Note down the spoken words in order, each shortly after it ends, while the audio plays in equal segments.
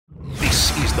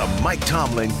the Mike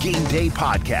Tomlin Game Day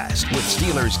Podcast with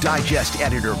Steelers Digest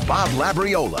editor Bob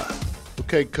Labriola.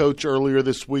 Okay, Coach, earlier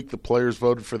this week the players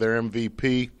voted for their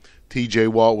MVP. TJ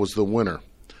Watt was the winner.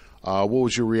 What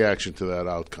was your reaction to that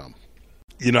outcome?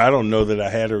 You know, I don't know that I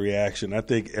had a reaction. I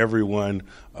think everyone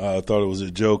thought it was a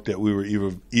joke that we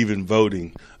were even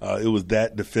voting. It was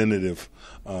that definitive.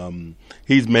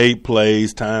 He's made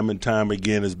plays time and time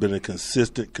again, has been a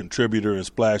consistent contributor and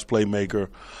splash playmaker.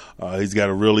 He's got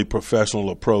a really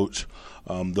professional approach.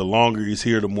 The longer he's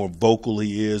here, the more vocal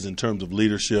he is in terms of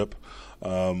leadership.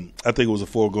 I think it was a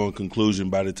foregone conclusion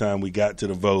by the time we got to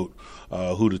the vote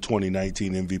who the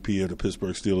 2019 MVP of the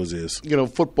Pittsburgh Steelers is. You know,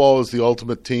 football is the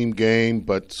ultimate team game,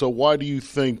 but so why do you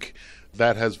think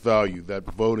that has value, that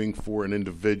voting for an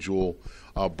individual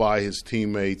by his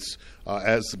teammates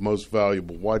as the most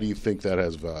valuable? Why do you think that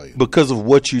has value? Because of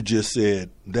what you just said,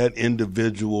 that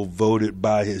individual voted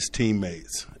by his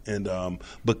teammates. And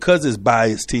because it's by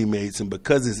his teammates and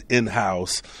because it's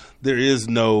in-house, there is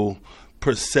no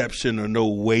perception or no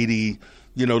weighty,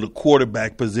 the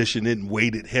quarterback position isn't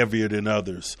weighted heavier than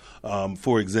others.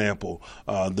 For example,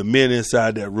 the men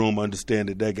inside that room understand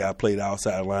that guy played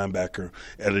outside linebacker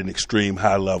at an extreme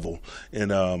high level,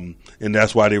 and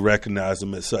that's why they recognize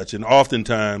him as such. And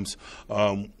oftentimes,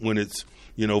 when it's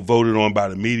voted on by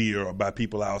the media or by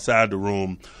people outside the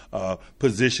room,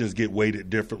 positions get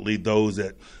weighted differently, those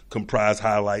that comprise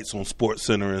highlights on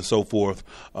SportsCenter and so forth.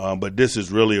 But this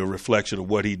is really a reflection of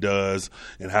what he does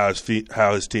and how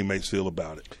his teammates feel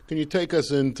about it. Can you take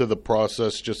us into the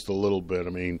process just a little bit? I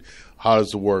mean, how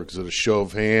does it work? Is it a show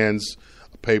of hands,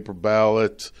 a paper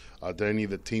ballot? Do any of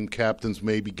the team captains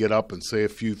maybe get up and say a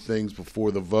few things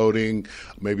before the voting,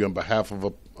 maybe on behalf of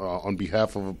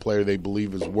a player they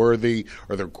believe is worthy?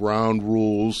 Are there ground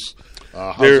rules?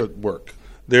 How does it work?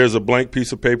 There's a blank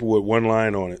piece of paper with one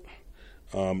line on it,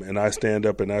 and I stand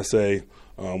up and I say,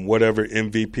 whatever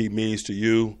MVP means to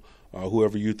you,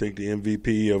 whoever you think the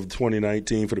MVP of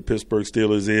 2019 for the Pittsburgh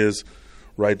Steelers is,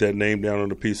 write that name down on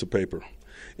a piece of paper.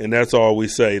 And that's all we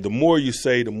say. The more you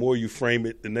say, the more you frame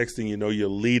it, the next thing you know, you're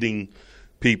leading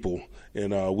people.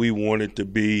 And we want it to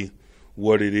be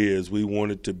what it is. We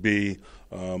want it to be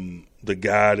the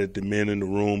guy that the men in the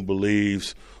room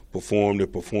believes perform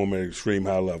at an extreme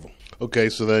high level. Okay,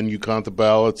 so then you count the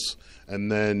ballots,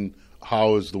 and then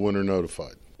how is the winner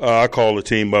notified? I call the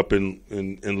team up and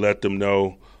let them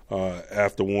know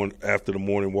after the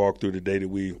morning walkthrough the day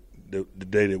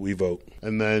that we vote.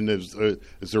 And then is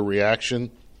there reaction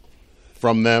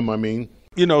from them? I mean,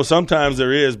 sometimes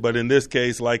there is, but in this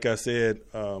case, like I said,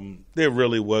 there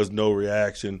really was no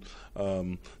reaction.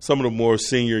 Some of the more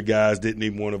senior guys didn't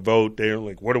even want to vote. They were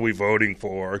like, "What are we voting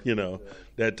for?"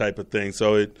 That type of thing.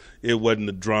 So it wasn't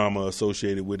the drama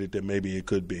associated with it that maybe it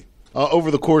could be. Over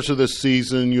the course of this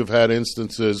season, you've had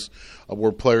instances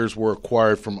where players were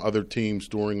acquired from other teams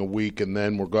during a week and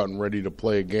then were gotten ready to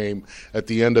play a game at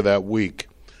the end of that week.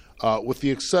 With the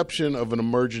exception of an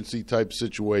emergency-type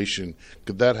situation,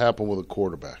 could that happen with a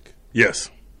quarterback?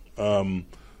 Yes.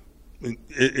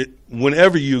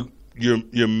 Whenever you're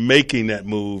making that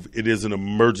move, it is an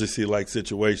emergency-like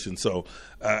situation. So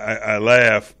I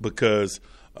laugh because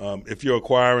if you're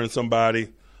acquiring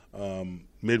somebody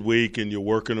midweek and you're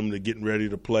working them to getting ready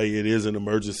to play, it is an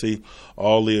emergency.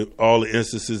 All the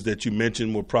instances that you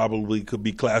mentioned could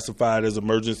be classified as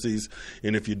emergencies,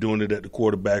 and if you're doing it at the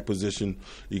quarterback position,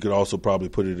 you could also probably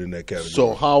put it in that category.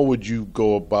 So how would you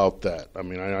go about that? I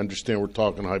mean, I understand we're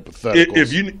talking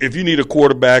hypotheticals. If you need a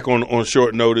quarterback on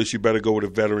short notice, you better go with a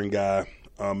veteran guy.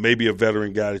 Maybe a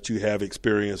veteran guy that you have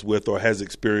experience with or has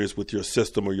experience with your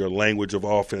system or your language of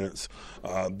offense.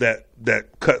 That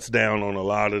cuts down on a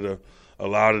lot of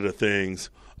the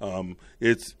things.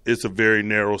 It's a very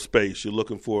narrow space. You're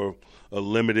looking for a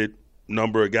limited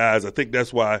number of guys. I think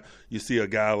that's why you see a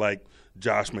guy like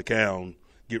Josh McCown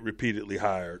get repeatedly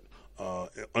hired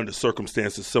under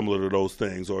circumstances similar to those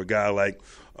things, or a guy like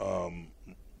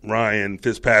Ryan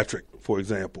Fitzpatrick, for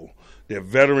example. They're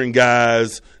veteran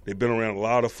guys. They've been around a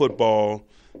lot of football.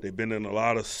 They've been in a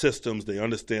lot of systems. They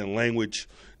understand language.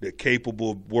 They're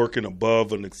capable of working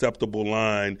above an acceptable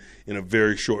line in a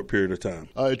very short period of time.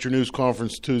 At your news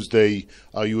conference Tuesday,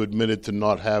 you admitted to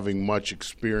not having much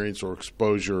experience or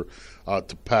exposure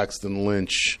to Paxton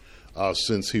Lynch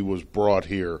since he was brought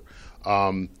here.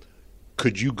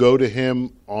 Could you go to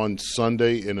him on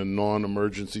Sunday in a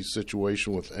non-emergency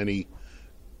situation with any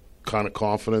kind of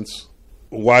confidence?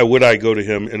 Why would I go to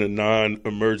him in a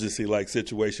non-emergency-like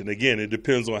situation? Again, it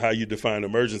depends on how you define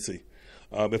emergency.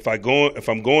 If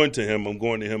I'm going to him, I'm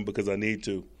going to him because I need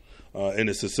to. and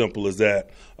it's as simple as that.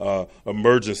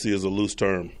 Emergency is a loose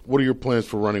term. What are your plans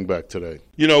for running back today?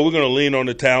 We're going to lean on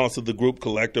the talents of the group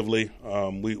collectively.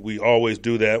 We always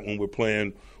do that when we're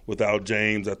playing without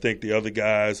James. I think the other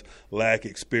guys lack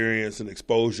experience and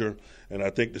exposure, and I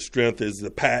think the strength is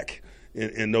the pack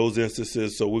in those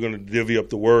instances. So we're going to divvy up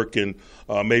the work, and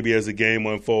maybe as the game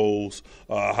unfolds,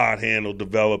 a hot hand will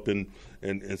develop and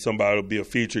somebody will be a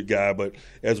featured guy. But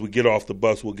as we get off the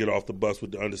bus, we'll get off the bus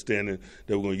with the understanding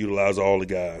that we're going to utilize all the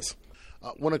guys.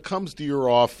 When it comes to your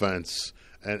offense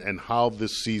and how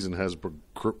this season has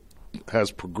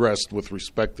progressed with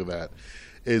respect to that,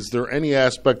 is there any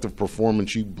aspect of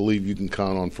performance you believe you can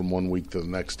count on from one week to the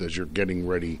next as you're getting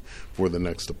ready for the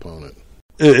next opponent?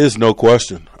 It's no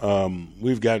question.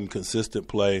 We've gotten consistent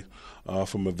play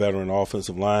from a veteran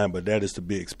offensive line, but that is to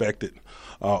be expected.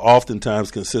 Oftentimes,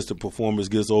 consistent performance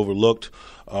gets overlooked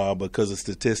because of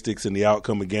statistics and the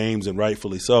outcome of games, and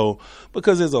rightfully so,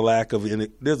 because there's a lack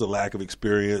of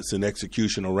experience and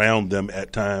execution around them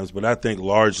at times. But I think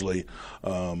largely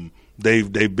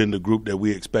they've been the group that we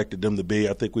expected them to be.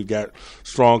 I think we've got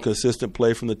strong, consistent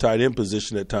play from the tight end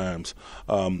position at times.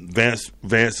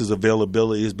 Vance's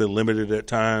availability has been limited at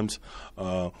times,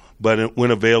 but when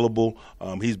available,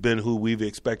 he's been who we've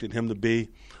expected him to be.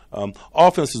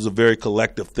 Offense is a very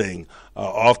collective thing.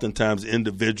 Oftentimes,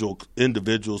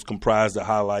 individuals comprise the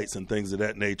highlights and things of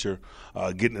that nature,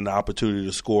 getting an opportunity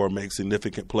to score, make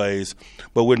significant plays.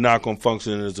 But we're not going to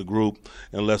function as a group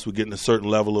unless we're getting a certain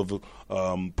level of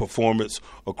performance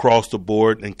across the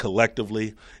board and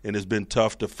collectively. And it's been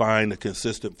tough to find a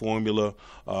consistent formula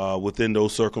within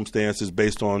those circumstances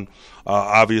based on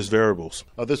obvious variables.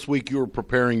 This week you were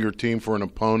preparing your team for an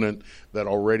opponent that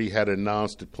already had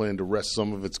announced it planned to rest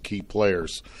some of its key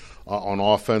players. On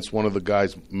offense, one of the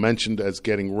guys mentioned as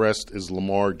getting rest is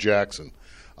Lamar Jackson.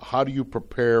 How do you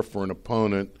prepare for an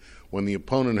opponent when the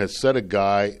opponent has said a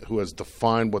guy who has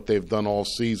defined what they've done all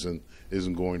season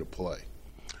isn't going to play?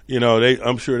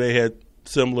 I'm sure they had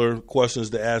similar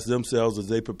questions to ask themselves as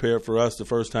they prepared for us the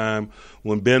first time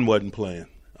when Ben wasn't playing.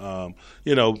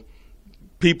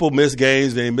 People miss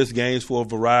games. They miss games for a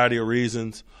variety of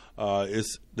reasons.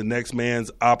 It's the next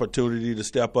man's opportunity to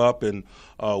step up, and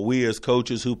we as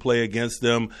coaches who play against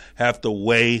them have to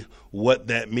weigh what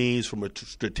that means from a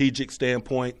strategic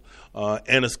standpoint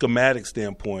and a schematic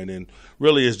standpoint. And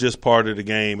really it's just part of the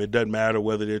game. It doesn't matter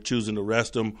whether they're choosing to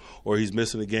rest him or he's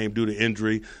missing a game due to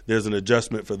injury. There's an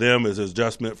adjustment for them. There's an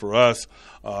adjustment for us,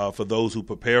 for those who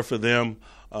prepare for them.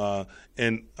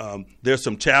 And there's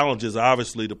some challenges,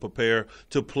 obviously, to prepare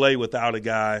to play without a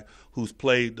guy who's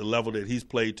played the level that he's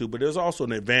played to. But there's also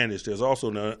an advantage. There's also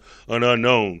an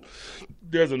unknown.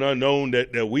 There's an unknown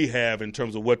that we have in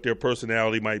terms of what their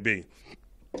personality might be.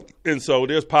 And so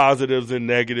there's positives and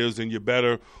negatives, and you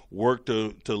better work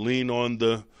to lean on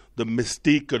the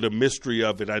mystique or the mystery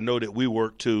of it. I know that we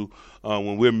work to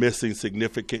when we're missing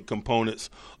significant components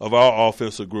of our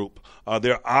offensive group.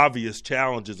 There are obvious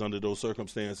challenges under those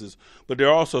circumstances, but there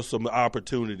are also some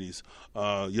opportunities.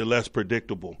 You're less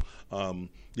predictable.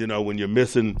 When you're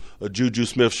missing a Juju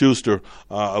Smith-Schuster,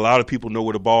 a lot of people know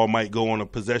where the ball might go on a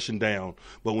possession down,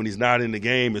 but when he's not in the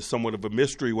game, it's somewhat of a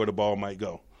mystery where the ball might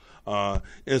go.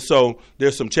 And so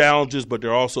there's some challenges, but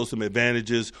there are also some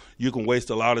advantages. You can waste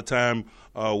a lot of time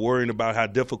worrying about how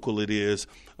difficult it is.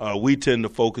 We tend to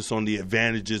focus on the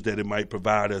advantages that it might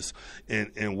provide us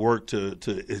and work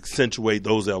to accentuate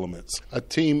those elements. A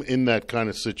team in that kind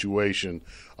of situation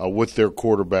with their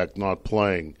quarterback not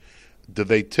playing, do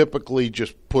they typically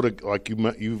just put like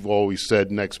you've always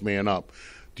said, next man up?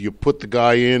 Do you put the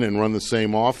guy in and run the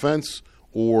same offense?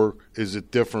 Or is it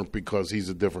different because he's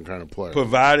a different kind of player?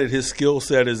 Provided his skill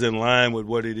set is in line with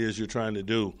what it is you're trying to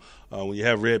do. When you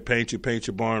have red paint, you paint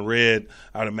your barn red.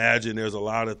 I'd imagine there's a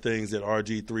lot of things that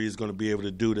RG3 is going to be able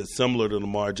to do that's similar to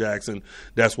Lamar Jackson.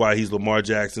 That's why he's Lamar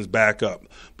Jackson's backup.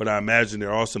 But I imagine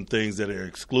there are some things that are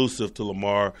exclusive to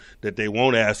Lamar that they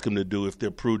won't ask him to do if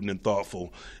they're prudent and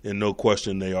thoughtful, and no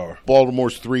question they are.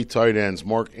 Baltimore's three tight ends,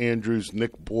 Mark Andrews,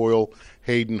 Nick Boyle,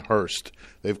 Hayden Hurst.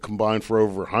 They've combined for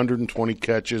over 120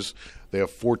 catches. They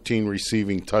have 14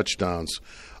 receiving touchdowns.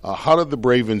 How did the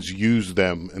Ravens use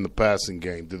them in the passing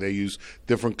game? Do they use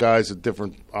different guys at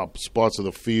different spots of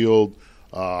the field?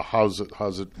 How's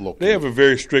it look? They have a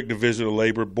very strict division of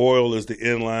labor. Boyle is the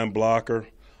inline blocker.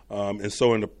 And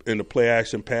so in the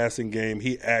play-action passing game,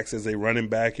 he acts as a running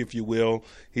back, if you will.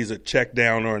 He's a check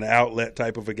down or an outlet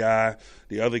type of a guy.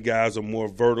 The other guys are more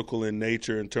vertical in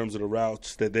nature in terms of the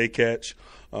routes that they catch.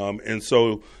 And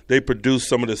so they produce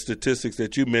some of the statistics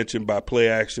that you mentioned by play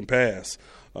action pass.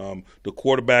 The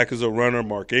quarterback is a runner.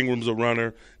 Mark Ingram's a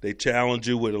runner. They challenge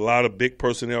you with a lot of big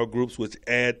personnel groups, which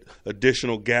add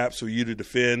additional gaps for you to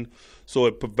defend. So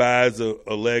it provides a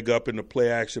leg up in the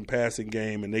play-action passing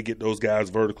game, and they get those guys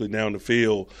vertically down the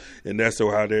field, and that's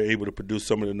how they're able to produce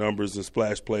some of the numbers and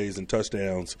splash plays and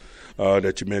touchdowns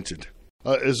that you mentioned.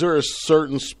 Is there a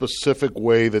certain specific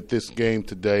way that this game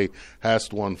today has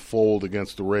to unfold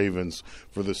against the Ravens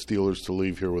for the Steelers to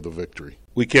leave here with a victory?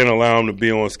 We can't allow them to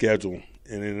be on schedule.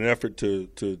 And in an effort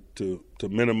to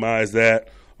minimize that,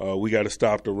 we got to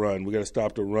stop the run. We got to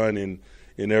stop the run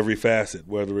in every facet,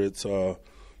 whether it's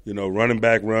running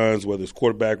back runs, whether it's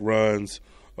quarterback runs,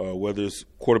 whether it's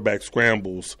quarterback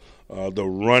scrambles. The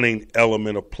running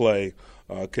element of play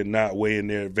cannot weigh in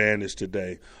their advantage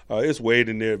today. It's weighed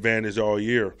in their advantage all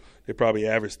year. They probably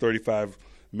average 35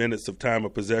 minutes of time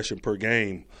of possession per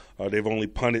game. They've only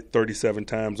punted 37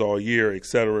 times all year, et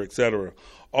cetera, et cetera.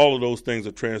 All of those things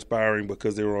are transpiring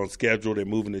because they were on schedule. They're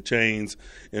moving the chains,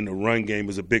 and the run game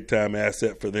is a big-time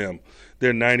asset for them.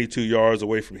 They're 92 yards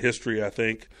away from history, I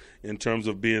think, in terms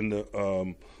of being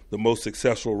the most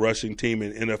successful rushing team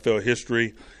in NFL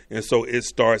history. And so it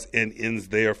starts and ends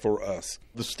there for us.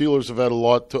 The Steelers have had a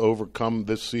lot to overcome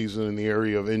this season in the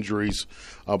area of injuries,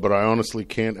 but I honestly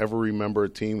can't ever remember a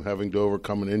team having to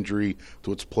overcome an injury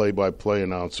to its play-by-play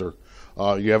announcer.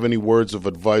 You have any words of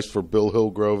advice for Bill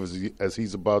Hillgrove as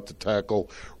he's about to tackle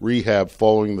rehab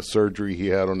following the surgery he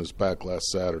had on his back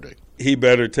last Saturday? He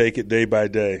better take it day by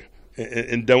day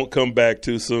and don't come back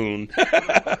too soon.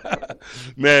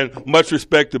 Man, much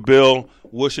respect to Bill.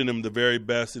 Wishing him the very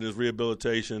best in his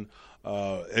rehabilitation.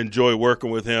 Enjoy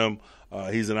working with him.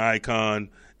 He's an icon,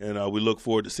 and we look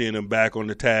forward to seeing him back on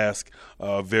the task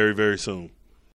very, very soon.